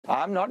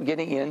I'm not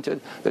getting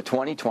into the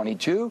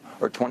 2022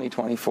 or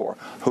 2024.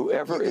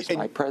 Whoever is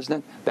my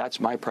president, that's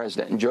my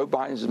president. And Joe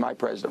Biden is my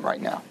president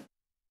right now.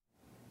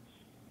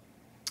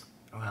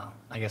 Well,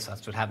 I guess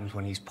that's what happens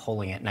when he's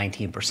polling at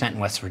 19% in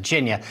West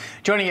Virginia.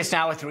 Joining us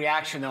now with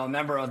reaction, though, a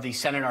member of the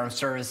Senate Armed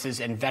Services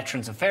and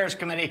Veterans Affairs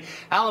Committee,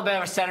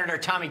 Alabama Senator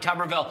Tommy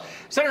Tuberville.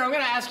 Senator, I'm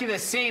going to ask you the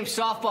same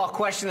softball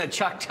question that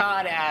Chuck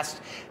Todd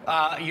asked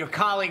your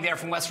colleague there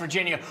from West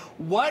Virginia.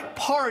 What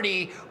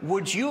party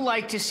would you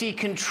like to see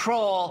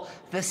control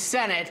the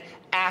Senate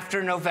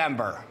after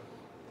November?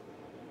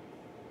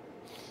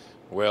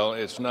 Well,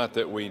 it's not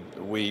that we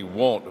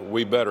won't.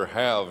 We better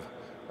have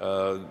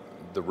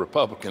the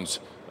Republicans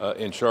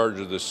in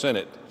charge of the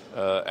Senate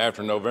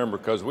after November,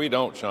 because we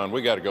don't, Sean.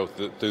 We got to go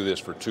through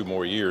this for 2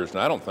 more years, and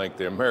I don't think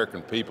the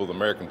American people, the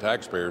American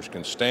taxpayers,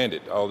 can stand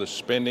it. All this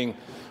spending,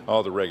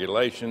 all the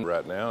regulation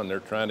right now, and they're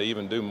trying to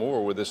even do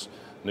more with this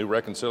new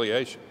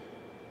reconciliation.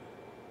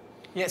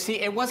 Yeah, see,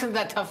 it wasn't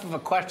that tough of a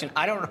question.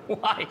 I don't know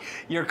why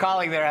your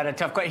colleague there had a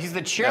tough question. He's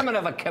the chairman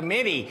of a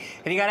committee,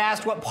 and he got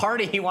asked what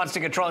party he wants to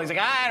control. He's like,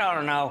 I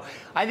don't know.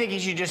 I think you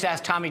should just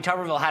ask Tommy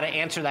Tuberville how to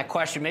answer that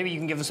question. Maybe you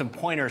can give him some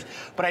pointers.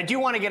 But I do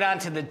want to get on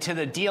to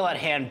the deal at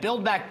hand.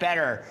 Build Back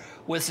Better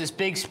was this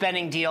big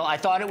spending deal. I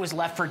thought it was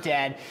left for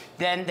dead.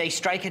 Then they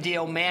strike a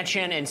deal.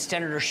 Manchin and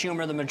Senator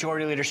Schumer, the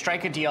majority leader,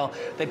 strike a deal.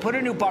 They put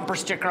a new bumper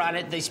sticker on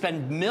it. They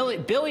spend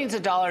billions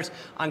of dollars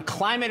on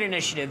climate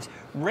initiatives,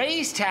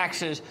 raise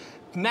taxes,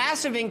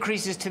 massive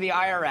increases to the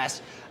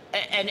IRS,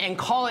 and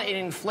call it an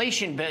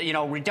inflation,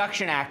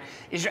 reduction act.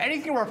 Is there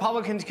anything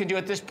Republicans can do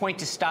at this point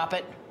to stop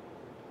it?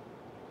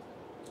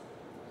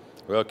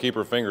 Well, keep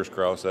our fingers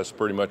crossed. That's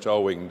pretty much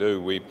all we can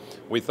do.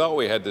 We thought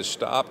we had this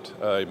stopped.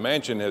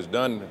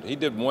 Manchin he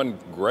did one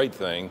great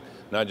thing,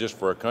 not just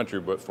for our country,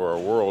 but for our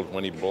world,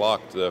 when he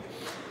blocked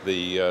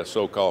the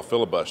so-called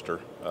filibuster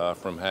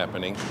from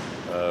happening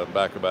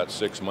back about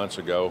 6 months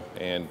ago.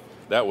 And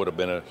that would have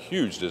been a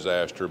huge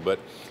disaster, but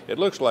it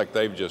looks like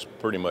they've just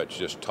pretty much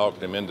just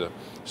talked him into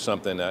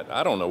something that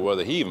I don't know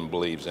whether he even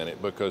believes in it,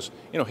 because,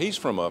 he's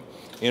from a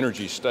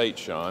energy state,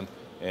 Sean.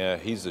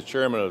 He's the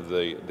chairman of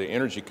the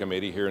Energy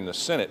Committee here in the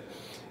Senate,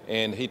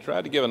 and he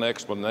tried to give an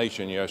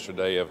explanation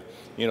yesterday of,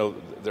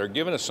 they're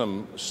giving us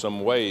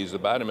some ways, the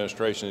Biden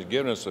administration is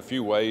giving us a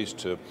few ways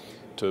to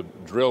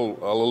drill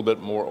a little bit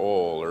more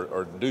oil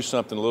or do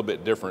something a little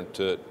bit different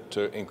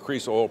to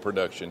increase oil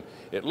production.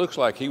 It looks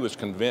like he was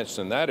convinced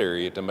in that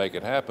area to make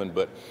it happen,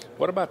 but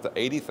what about the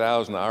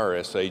 80,000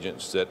 IRS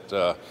agents that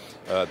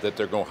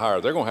they're going to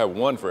hire? They're going to have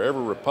one for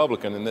every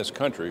Republican in this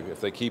country if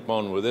they keep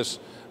on with this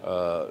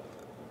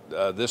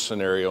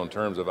scenario in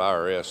terms of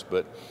IRS.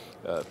 But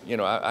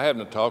I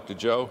haven't talked to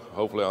Joe.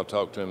 Hopefully I'll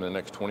talk to him in the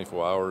next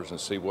 24 hours and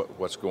see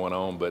what's going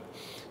on. But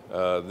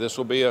this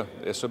will be a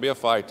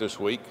fight this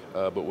week,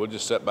 but we'll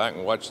just sit back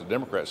and watch the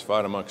Democrats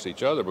fight amongst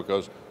each other,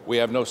 because we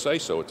have no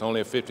say-so. It's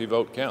only a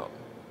 50-vote count.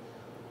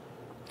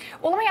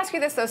 Well, let me ask you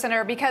this, though,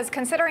 Senator, because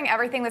considering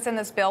everything that's in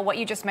this bill, what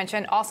you just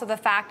mentioned, also the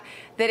fact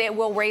that it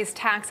will raise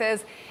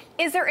taxes,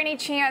 is there any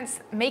chance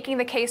making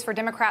the case for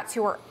Democrats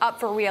who are up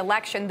for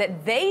re-election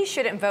that they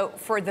shouldn't vote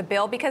for the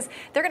bill, because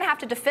they're going to have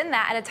to defend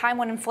that at a time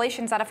when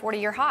inflation's at a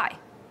 40-year high?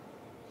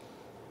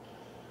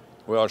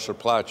 Well, our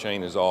supply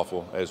chain is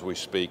awful as we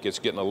speak. It's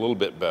getting a little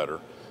bit better,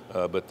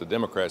 but the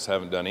Democrats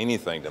haven't done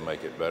anything to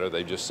make it better.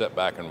 They just sat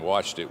back and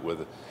watched it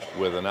with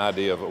an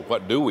idea of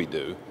what do we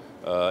do.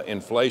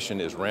 Inflation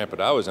is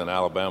rampant. I was in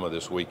Alabama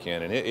this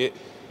weekend,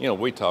 and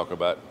we talk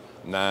about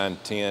 9,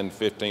 10,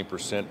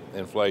 15%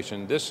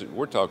 inflation.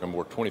 We're talking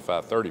more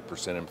 25,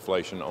 30%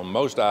 inflation on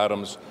most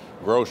items,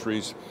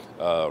 groceries,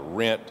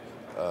 rent,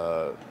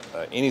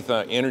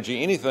 anything,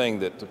 energy, anything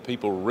that the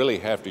people really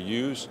have to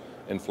use.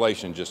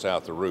 Inflation just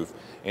out the roof.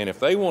 And if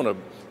they want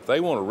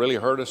to really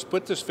hurt us,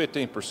 put this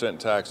 15%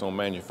 tax on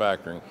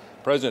manufacturing.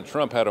 President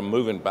Trump had them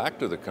moving back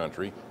to the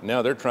country.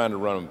 Now they're trying to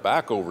run them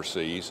back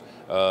overseas.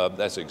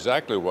 That's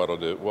exactly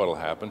what'll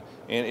happen.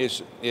 And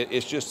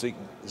it's just the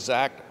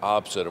exact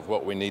opposite of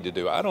what we need to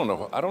do. I don't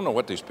know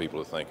what these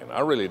people are thinking. I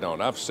really don't.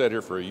 I've sat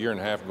here for a year and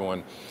a half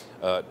going,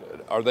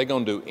 are they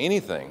going to do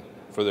anything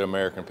for the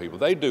American people?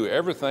 They do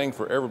everything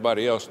for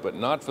everybody else, but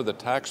not for the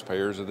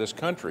taxpayers of this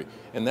country.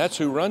 And that's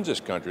who runs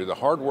this country, the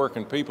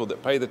hardworking people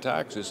that pay the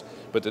taxes.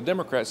 But the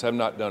Democrats have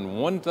not done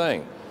one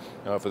thing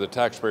for the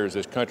taxpayers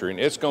of this country. And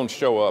it's going to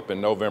show up in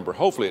November.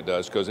 Hopefully it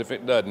does, because if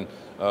it doesn't,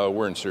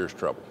 we're in serious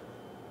trouble.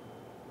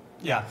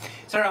 Yeah.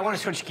 Senator, I want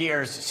to switch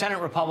gears. Senate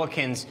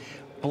Republicans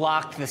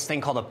blocked this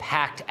thing called the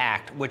PACT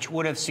Act, which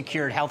would have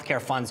secured health care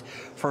funds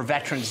for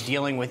veterans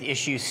dealing with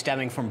issues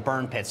stemming from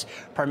burn pits,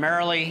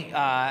 primarily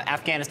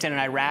Afghanistan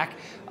and Iraq.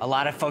 A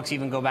lot of folks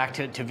even go back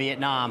to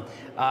Vietnam.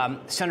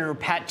 Senator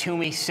Pat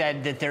Toomey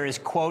said that there is,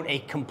 quote, a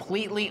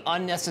completely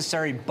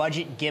unnecessary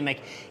budget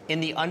gimmick in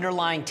the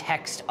underlying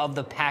text of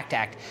the PACT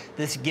Act.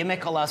 This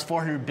gimmick allows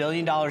 $400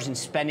 billion in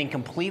spending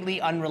completely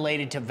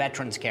unrelated to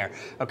veterans care.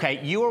 Okay,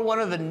 you are one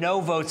of the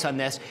no votes on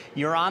this.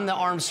 You're on the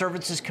Armed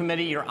Services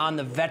Committee. You're on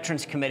the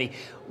Veterans Committee.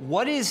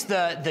 What is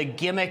the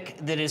gimmick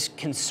that is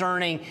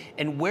concerning,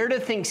 and where do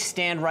things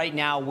stand right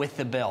now with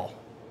the bill?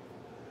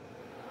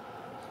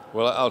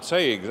 Well, I'll tell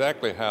you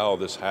exactly how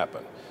this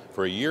happened.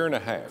 For a year and a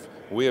half,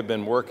 we have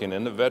been working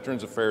in the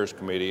Veterans Affairs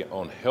Committee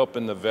on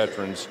helping the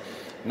veterans,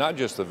 not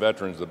just the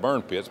veterans, the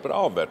burn pits, but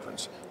all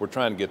veterans. We're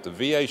trying to get the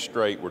VA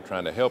straight. We're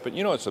trying to help it.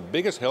 You know, it's the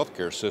biggest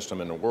healthcare system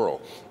in the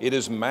world. It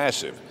is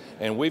massive,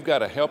 and we've got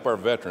to help our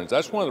veterans.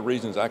 That's one of the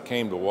reasons I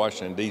came to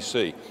Washington,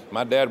 D.C.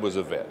 My dad was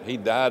a vet. He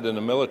died in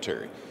the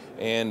military.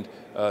 And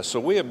so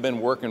we have been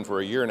working for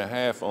a year and a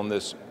half on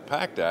this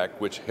PACT Act,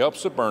 which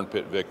helps the burn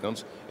pit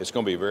victims. It's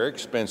going to be very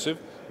expensive.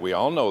 We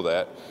all know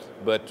that.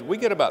 But we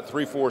get about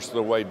 3/4 of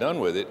the way done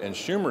with it, and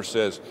Schumer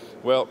says,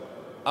 well,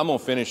 I'm going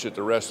to finish it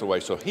the rest of the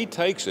way. So he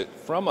takes it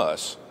from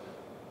us.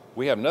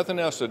 We have nothing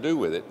else to do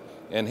with it,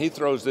 and he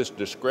throws this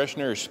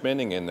discretionary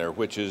spending in there,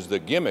 which is the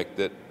gimmick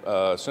that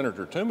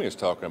Senator Toomey is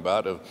talking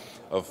about of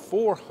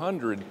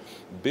 $400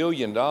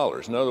 billion.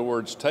 In other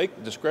words,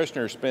 take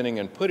discretionary spending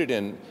and put it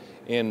in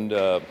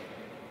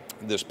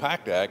this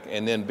PACT Act,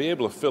 and then be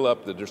able to fill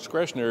up the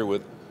discretionary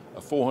with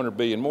 $400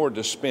 billion more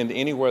to spend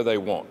anywhere they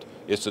want.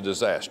 It's a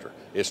disaster.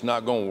 It's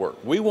not going to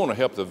work. We want to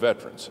help the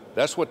veterans.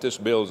 That's what this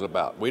bill is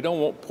about. We don't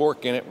want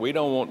pork in it. We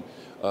don't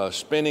want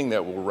spending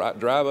that will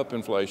drive up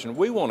inflation.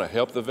 We want to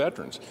help the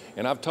veterans.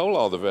 And I've told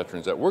all the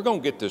veterans that we're going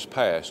to get this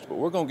passed, but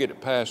we're going to get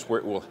it passed where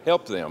it will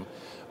help them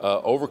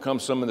overcome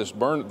some of these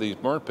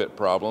burn pit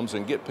problems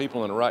and get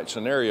people in the right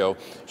scenario.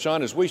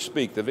 Sean, as we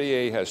speak, the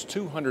VA has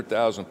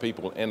 200,000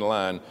 people in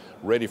line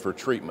ready for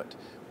treatment.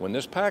 When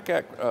this PACT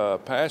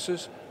Act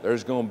passes,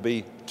 there's going to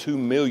be 2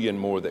 million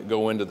more that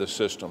go into the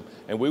system,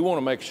 and we want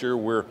to make sure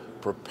we're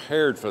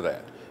prepared for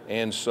that.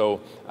 And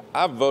so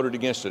I've voted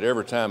against it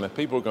every time, and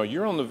people are going,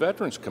 you're on the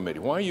Veterans Committee.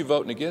 Why are you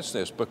voting against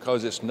this?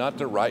 Because it's not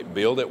the right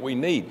bill that we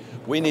need.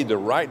 We need the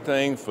right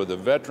thing for the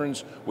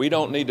veterans. We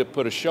don't need to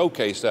put a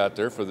showcase out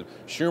there for the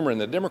Schumer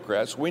and the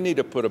Democrats. We need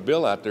to put a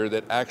bill out there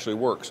that actually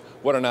works.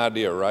 What an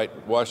idea, right?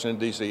 Washington,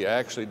 D.C.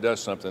 actually does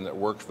something that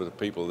works for the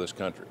people of this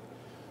country.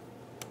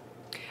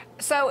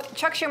 So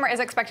Chuck Schumer is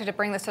expected to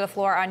bring this to the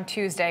floor on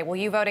Tuesday. Will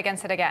you vote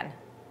against it again?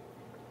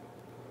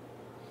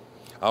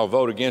 I'll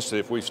vote against it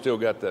if we've still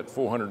got that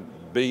 $400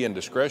 billion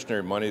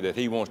discretionary money that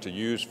he wants to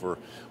use for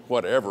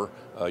whatever,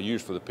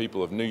 use for the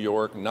people of New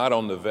York, not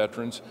on the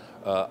veterans.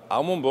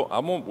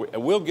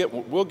 We'll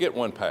get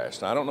one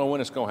passed. I don't know when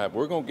it's going to happen.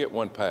 We're going to get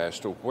one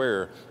passed to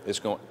where it's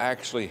going to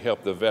actually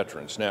help the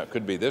veterans. Now, it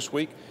could be this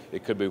week.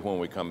 It could be when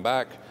we come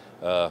back.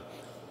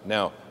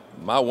 Now,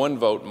 my one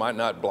vote might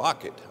not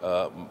block it.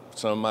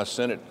 Some of my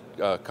Senate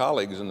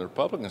colleagues on the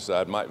Republican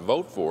side might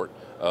vote for it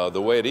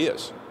the way it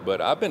is. But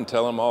I've been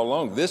telling them all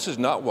along, this is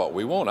not what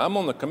we want. I'm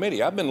on the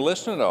committee. I've been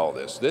listening to all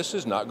this. This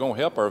is not going to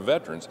help our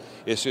veterans.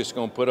 It's just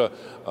going to put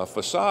a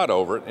facade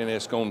over it, and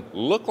it's going to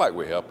look like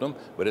we helped them,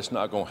 but it's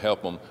not going to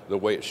help them the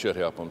way it should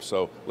help them.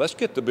 So let's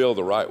get the bill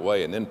the right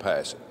way and then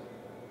pass it.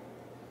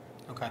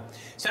 Okay.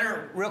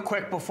 Senator, real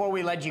quick, before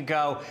we let you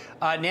go,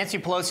 Nancy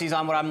Pelosi's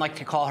on what I'd like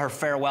to call her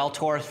farewell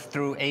tour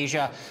through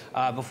Asia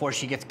before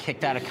she gets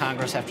kicked out of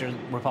Congress after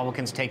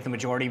Republicans take the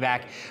majority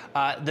back.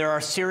 There are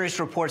serious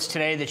reports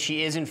today that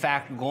she is, in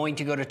fact, going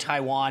to go to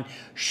Taiwan.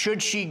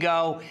 Should she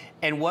go,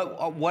 and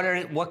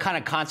what kind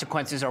of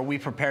consequences are we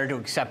prepared to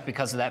accept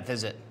because of that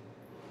visit?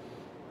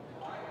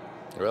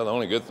 Well, the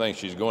only good thing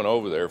she's going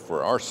over there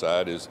for our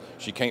side is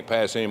she can't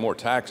pass any more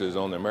taxes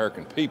on the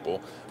American people.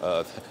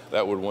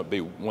 That would be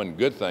one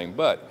good thing.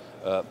 But,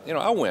 you know,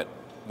 I went,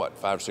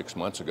 5 or 6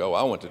 months ago,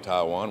 I went to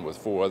Taiwan with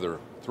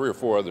 3 or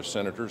 4 other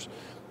senators.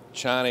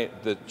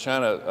 The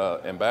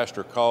China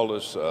ambassador called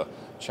us.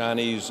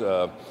 Chinese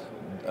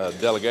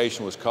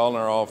delegation was calling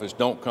our office,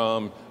 don't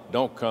come.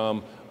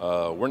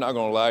 We're not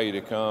going to allow you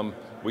to come.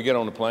 We get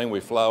on the plane, we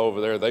fly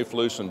over there. They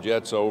flew some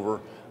jets over.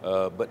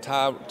 But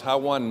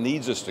Taiwan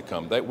needs us to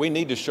come. We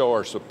need to show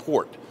our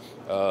support.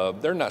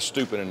 They're not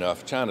stupid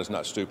enough. China's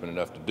not stupid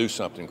enough to do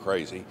something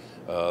crazy.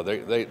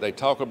 They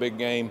talk a big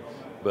game,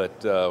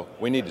 but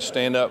we need to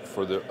stand up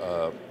for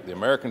the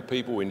American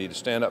people. We need to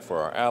stand up for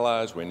our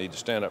allies. We need to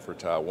stand up for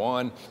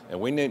Taiwan, and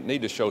we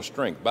need to show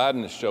strength.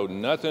 Biden has showed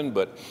nothing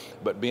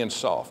but being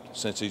soft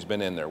since he's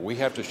been in there. We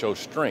have to show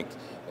strength.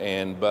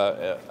 And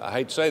I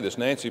hate to say this,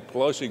 Nancy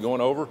Pelosi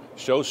going over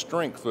shows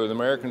strength for the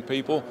American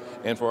people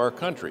and for our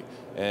country.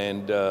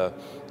 And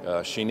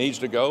she needs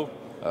to go.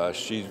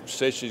 She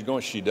says she's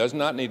going. She does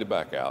not need to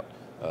back out.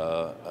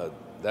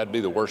 That'd be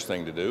the worst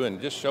thing to do. And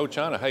just show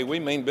China, hey, we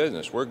mean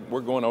business. We're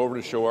going over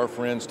to show our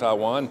friends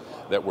Taiwan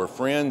that we're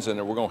friends and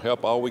that we're going to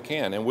help all we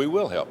can. And we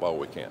will help all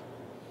we can.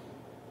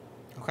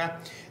 Okay.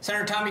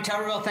 Senator Tommy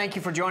Tuberville, thank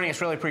you for joining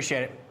us. Really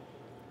appreciate it.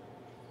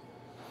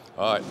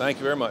 All right. Thank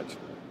you very much.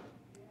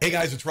 Hey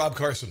guys, it's Rob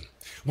Carson.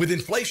 With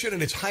inflation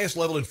at its highest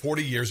level in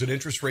 40 years and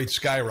interest rates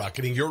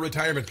skyrocketing, your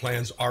retirement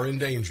plans are in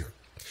danger.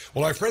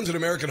 Well, our friends at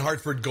American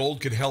Hartford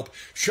Gold can help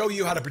show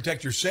you how to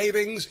protect your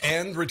savings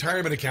and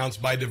retirement accounts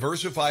by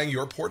diversifying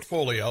your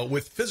portfolio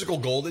with physical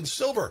gold and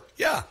silver.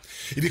 Yeah.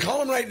 If you call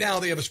them right now,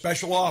 they have a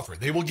special offer.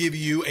 They will give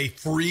you a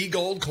free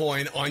gold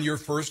coin on your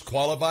first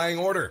qualifying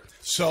order.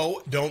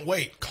 So don't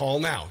wait. Call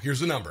now.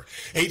 Here's the number,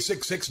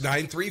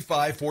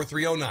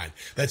 866-935-4309.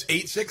 That's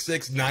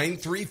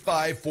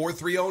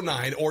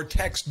 866-935-4309, or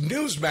text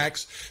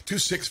Newsmax to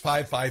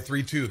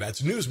 65532.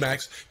 That's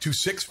Newsmax to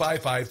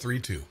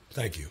 65532.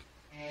 Thank you.